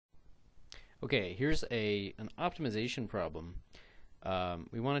Okay, here's an optimization problem.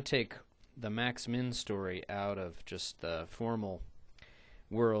 We want to take the max-min story out of just the formal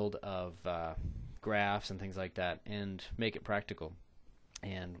world of graphs and things like that and make it practical.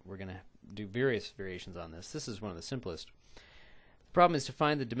 And we're going to do various variations on this. This is one of the simplest. The problem is to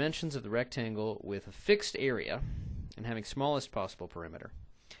find the dimensions of the rectangle with a fixed area and having smallest possible perimeter.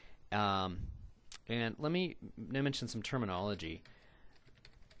 And let me mention some terminology.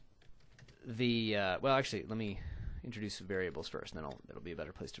 Well, actually, let me introduce variables first, and then it'll be a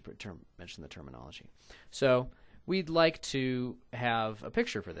better place to mention the terminology. So we'd like to have a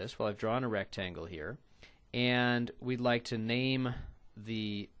picture for this. Well, I've drawn a rectangle here, and we'd like to name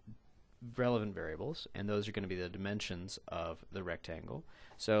the relevant variables, and those are going to be the dimensions of the rectangle.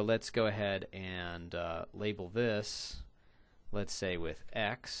 So let's go ahead and label this, let's say, with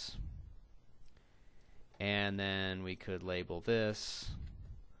x, and then we could label this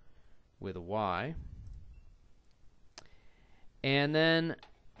with a y. And then,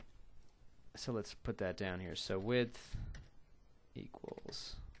 so let's put that down here. So width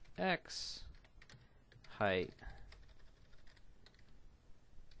equals x, height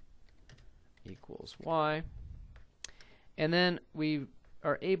equals y. And then we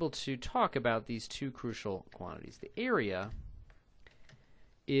are able to talk about these two crucial quantities. The area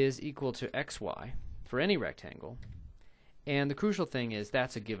is equal to xy for any rectangle, and the crucial thing is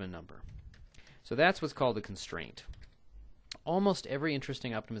that's a given number. So that's what's called a constraint. Almost every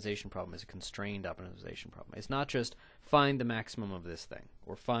interesting optimization problem is a constrained optimization problem. It's not just find the maximum of this thing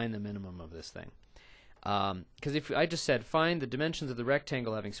or find the minimum of this thing. Because if I just said find the dimensions of the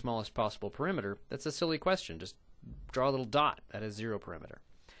rectangle having smallest possible perimeter, that's a silly question. Just draw a little dot that has 0 perimeter.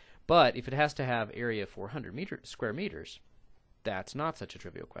 But if it has to have area 400 square meters, that's not such a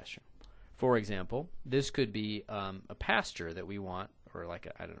trivial question. For example, this could be a pasture that we want, or like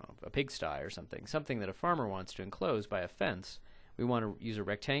I don't know, a pigsty or something that a farmer wants to enclose by a fence. We want to use a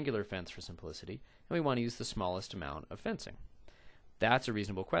rectangular fence for simplicity, and we want to use the smallest amount of fencing. That's a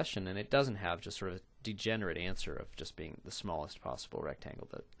reasonable question, and it doesn't have just sort of a degenerate answer of just being the smallest possible rectangle,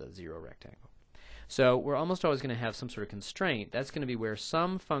 the 0 rectangle. So we're almost always going to have some sort of constraint. That's going to be where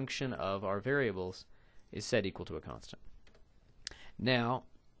some function of our variables is set equal to a constant. Now,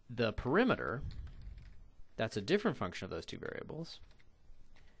 the perimeter, that's a different function of those two variables.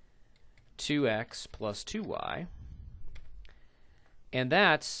 2x plus 2y, and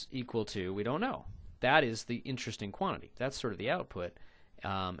that's equal to, we don't know. That is the interesting quantity. That's sort of the output,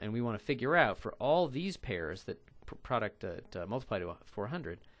 and we want to figure out for all these pairs that multiply to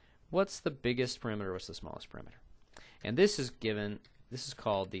 400, what's the biggest perimeter, what's the smallest perimeter. And this is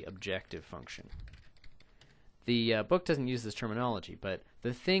called the objective function. The book doesn't use this terminology, but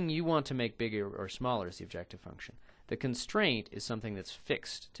the thing you want to make bigger or smaller is the objective function. The constraint is something that's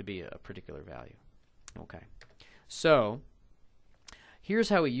fixed to be a particular value. Okay, so here's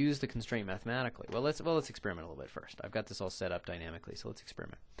how we use the constraint mathematically. Well, let's experiment a little bit first. I've got this all set up dynamically, so let's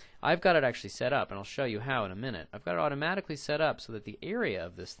experiment. I've got it actually set up, and I'll show you how in a minute. I've got it automatically set up so that the area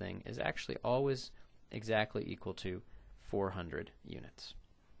of this thing is actually always exactly equal to 400 units.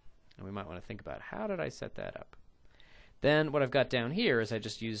 And we might want to think about, how did I set that up? Then what I've got down here is I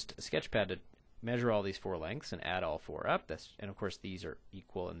just used a sketchpad to measure all these 4 lengths and add all 4 up. And of course these are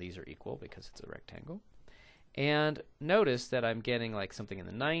equal and these are equal because it's a rectangle. And notice that I'm getting like something in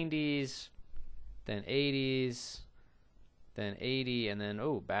the 90s, then 80s, then 80, and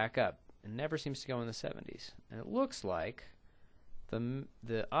then back up. It never seems to go in the 70s. And it looks like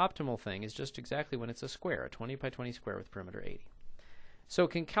the optimal thing is just exactly when it's a square, a 20 by 20 square with perimeter 80. So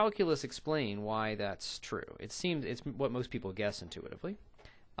can calculus explain why that's true? It seems it's what most people guess intuitively.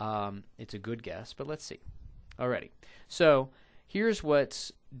 It's a good guess, but let's see. Alrighty. So here's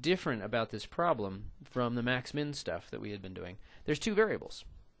what's different about this problem from the max-min stuff that we had been doing. There's 2 variables.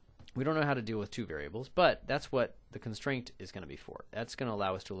 We don't know how to deal with 2 variables, but that's what the constraint is going to be for. That's going to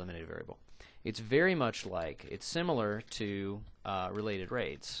allow us to eliminate a variable. It's very much like, it's similar to related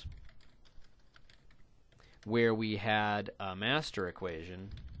rates, where we had a master equation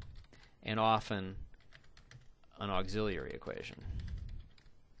and often an auxiliary equation.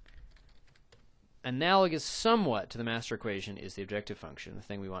 Analogous somewhat to the master equation is the objective function, the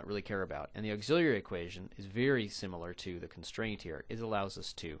thing we really care about. And the auxiliary equation is very similar to the constraint here. It allows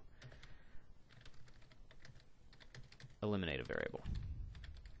us to eliminate a variable.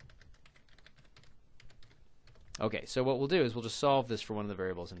 Okay, so what we'll do is we'll just solve this for one of the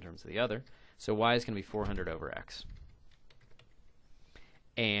variables in terms of the other. So y is going to be 400 over x.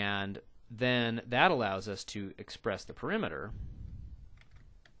 And then that allows us to express the perimeter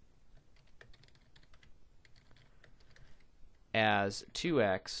as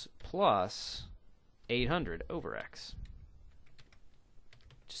 2x plus 800 over x.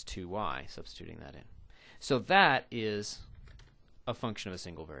 Just 2y, substituting that in. So that is a function of a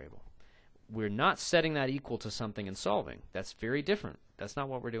single variable. We're not setting that equal to something and solving. That's very different. That's not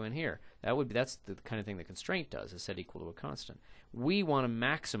what we're doing here. That's the kind of thing the constraint does, is set equal to a constant. We want to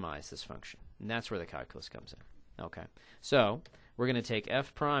maximize this function, and that's where the calculus comes in. Okay, so we're going to take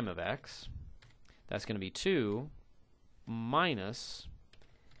f prime of x. That's going to be 2 minus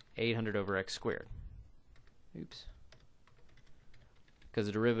 800 over x squared. Oops. Because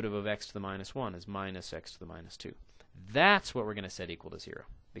the derivative of x to the minus 1 is minus x to the minus 2. That's what we're going to set equal to 0,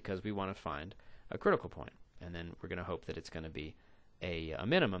 because we want to find a critical point, and then we're going to hope that it's going to be a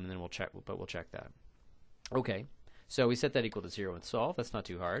minimum, and then we'll check that. Okay, so we set that equal to 0 and solve. That's not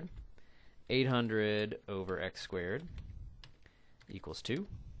too hard. 800 over x squared equals 2.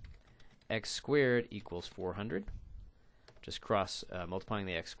 X squared equals 400. Just cross multiplying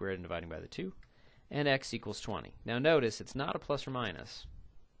the x squared and dividing by the 2. And x equals 20. Now notice it's not a plus or minus.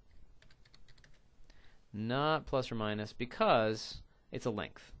 Not plus or minus because it's a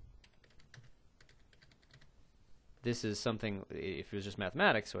length. This is something, if it was just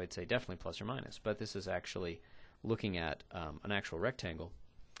mathematics, so I'd say definitely plus or minus, but this is actually looking at an actual rectangle,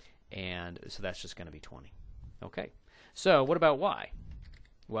 and so that's just going to be 20. Okay, so what about y?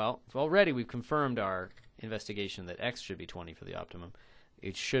 Well, already we've confirmed our investigation that x should be 20 for the optimum.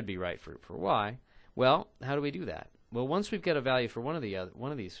 It should be right for y. Well, how do we do that? Well, once we've got a value for one of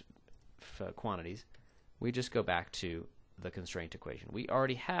these quantities, we just go back to the constraint equation. We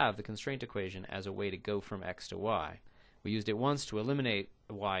already have the constraint equation as a way to go from x to y. We used it once to eliminate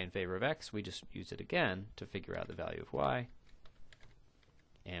y in favor of x. We just used it again to figure out the value of y,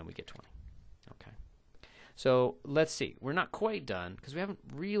 and we get 20. Okay. So let's see. We're not quite done because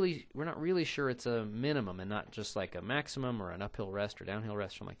we're not really sure it's a minimum and not just like a maximum or an uphill rest or downhill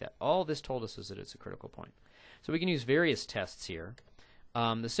rest, something like that. All this told us is that it's a critical point. So we can use various tests here.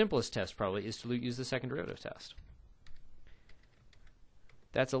 The simplest test probably is to use the second derivative test.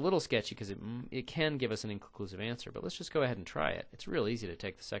 That's a little sketchy because it can give us an inconclusive answer, but let's just go ahead and try it. It's real easy to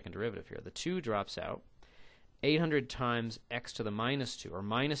take the second derivative here. The 2 drops out. 800 times x to the minus 2, or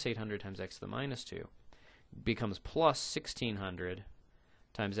minus 800 times x to the minus 2, becomes plus 1600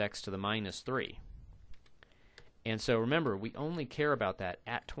 times x to the minus 3. And so remember, we only care about that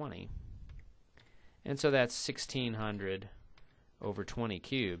at 20. And so that's 1600 over 20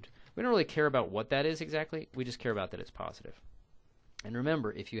 cubed. We don't really care about what that is exactly. We just care about that it's positive. And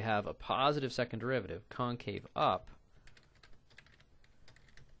remember, if you have a positive second derivative concave up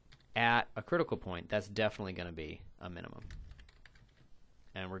at a critical point, that's definitely going to be a minimum.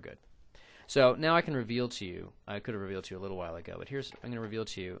 And we're good. So now I can reveal to you, I could have revealed to you a little while ago, but I'm going to reveal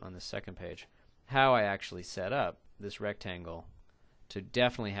to you on the second page how I actually set up this rectangle to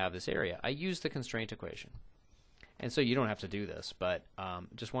definitely have this area. I used the constraint equation. And so you don't have to do this, but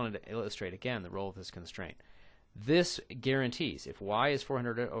just wanted to illustrate again the role of this constraint. This guarantees, if y is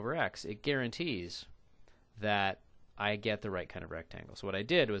 400 over x, it guarantees that I get the right kind of rectangle. So what I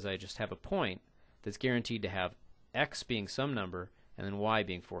did was I just have a point that's guaranteed to have x being some number and then y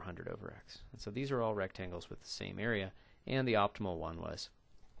being 400 over x. And so these are all rectangles with the same area, and the optimal one was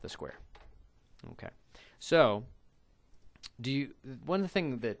the square. Okay. So one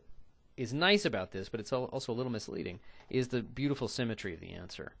thing that is nice about this, but it's also a little misleading, is the beautiful symmetry of the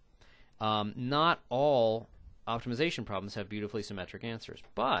answer. Not all optimization problems have beautifully symmetric answers,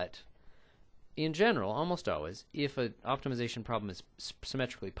 but in general, almost always, if an optimization problem is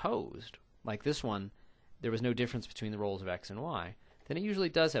symmetrically posed, like this one, there was no difference between the roles of x and y, then it usually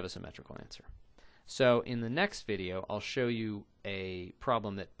does have a symmetrical answer. So in the next video, I'll show you a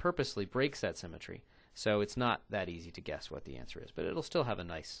problem that purposely breaks that symmetry, so it's not that easy to guess what the answer is, but it'll still have a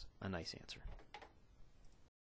nice answer.